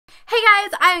Hey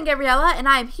guys, I am Gabriella, and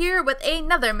I am here with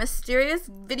another mysterious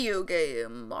video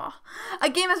game. A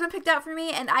game has been picked out for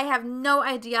me, and I have no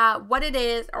idea what it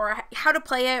is, or how to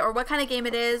play it, or what kind of game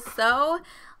it is, so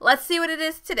let's see what it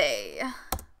is today.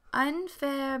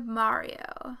 Unfair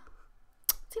Mario.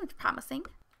 Seems promising.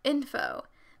 Info.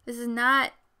 This is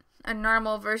not a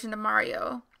normal version of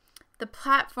Mario. The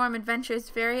platform adventure is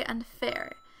very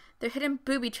unfair. They're hidden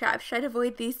booby traps. Try to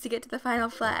avoid these to get to the final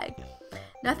flag.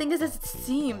 Nothing is as it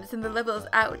seems, and the level is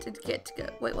out to get to go.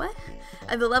 Wait, what?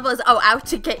 And the level is out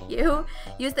to get you.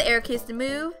 Use the arrow keys to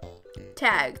move.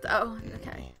 Tags. Oh,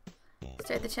 okay.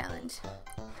 Start the challenge.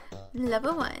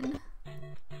 Level 1.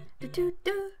 Do.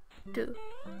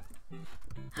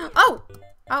 Oh!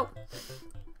 Oh.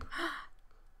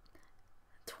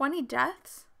 20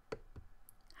 deaths?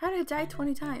 How did I die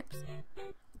 20 times?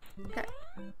 Okay.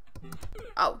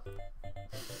 Oh.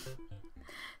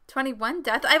 21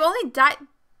 deaths? I've only died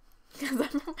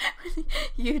because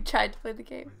you tried to play the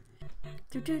game.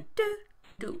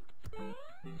 Do.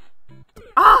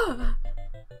 Oh!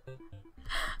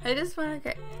 I just want to,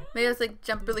 okay. Maybe I just like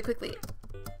jump really quickly.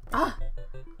 Ah!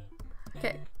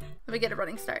 Okay. Let me get a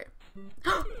running start.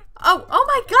 Oh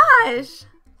my gosh!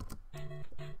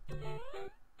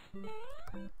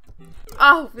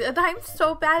 Oh, I'm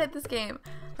so bad at this game.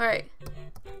 Alright.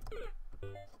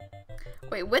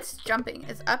 Wait, what's jumping?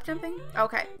 Is up jumping?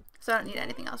 Okay. So I don't need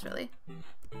anything else really.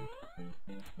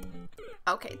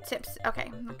 Okay, tips. Okay.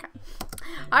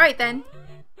 Alright then.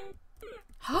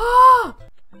 Oh!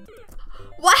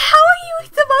 What? How are you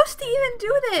supposed to even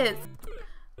do this?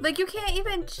 Like, you can't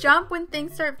even jump when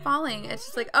things start falling. It's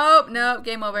just like, oh, no,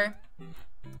 game over.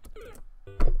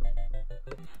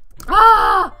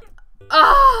 Ah!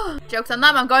 Oh! Joke's on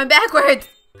them, I'm going backwards.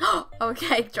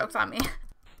 Okay, joke's on me.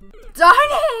 Darn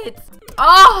it!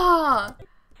 Oh!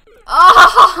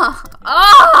 Oh!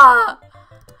 Oh!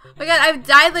 My god, I've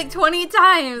died like 20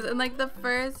 times in like the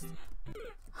first...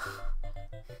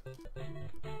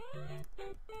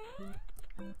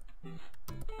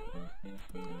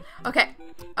 Okay,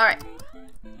 alright.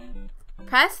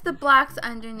 Press the blocks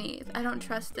underneath. I don't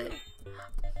trust it.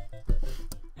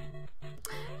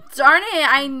 Darn it,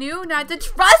 I knew not to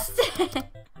trust it!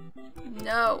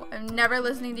 No, I'm never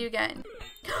listening to you again.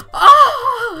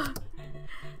 Oh!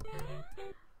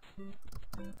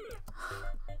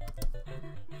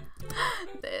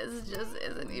 This just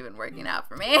isn't even working out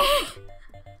for me.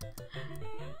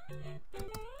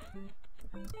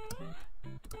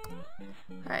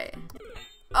 Alright.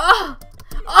 Oh!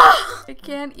 Oh! I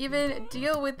can't even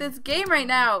deal with this game right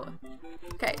now.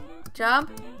 Okay, jump.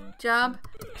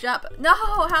 No,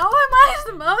 how am I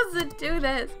supposed to do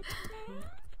this?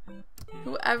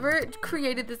 Whoever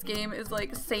created this game is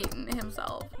like Satan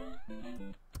himself.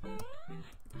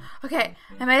 Okay,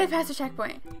 I made it past the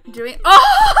checkpoint. I'm doing—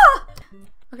 oh!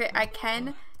 Okay, I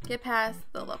can get past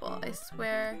the level. I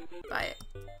swear by it.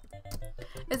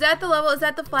 Is that the level? Is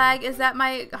that the flag? Is that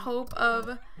my hope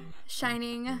of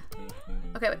shining?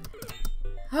 Okay, wait.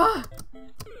 Oh!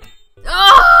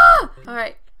 Oh!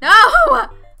 Alright. No!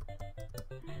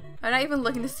 I'm not even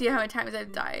looking to see how many times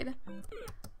I've died.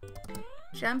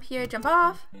 Jump here, jump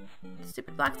off.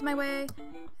 Stupid blocks in my way.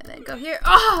 And then go here.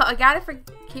 Oh, I gotta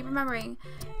keep remembering.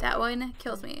 That one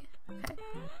kills me. Okay.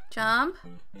 Jump.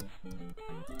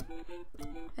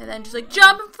 And then just like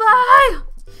jump and fly.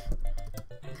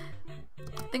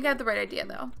 I think I have the right idea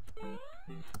though.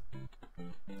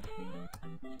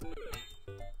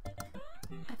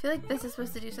 I feel like this is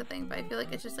supposed to do something, but I feel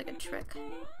like it's just like a trick.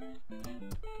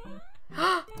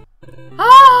 Oh!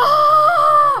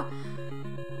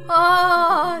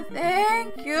 Oh,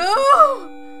 thank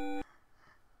you.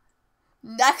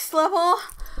 Next level.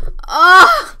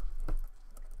 Oh,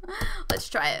 let's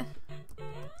try it.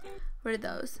 What are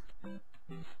those?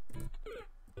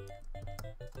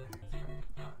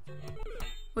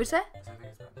 What's that?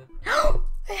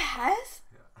 It has?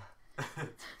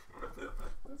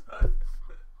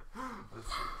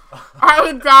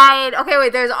 I died. Okay,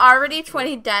 wait, there's already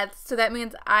 20 deaths, so that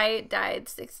means I died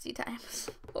 60 times.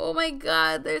 Oh my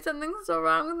god, there's something so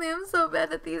wrong with me. I'm so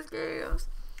bad at these games.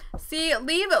 See,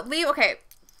 leave. Okay,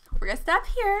 we're gonna stop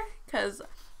here because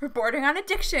we're bordering on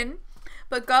addiction.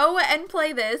 But go and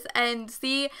play this and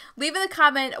see. Leave in the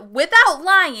comment without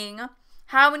lying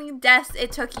how many deaths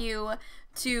it took you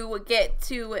to get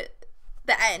to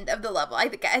the end of the level. I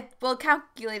think I will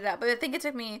calculate it out, but I think it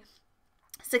took me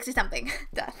 60 something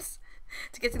deaths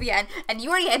to get to the end, and you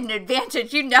already had an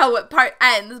advantage. You know what part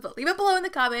ends, but leave it below in the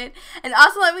comment, and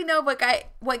also let me know what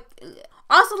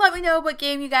Also, let me know what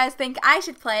game you guys think I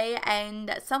should play,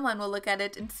 and someone will look at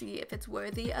it and see if it's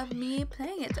worthy of me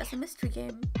playing it as a mystery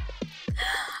game.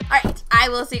 Alright, I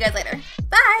will see you guys later.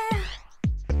 Bye!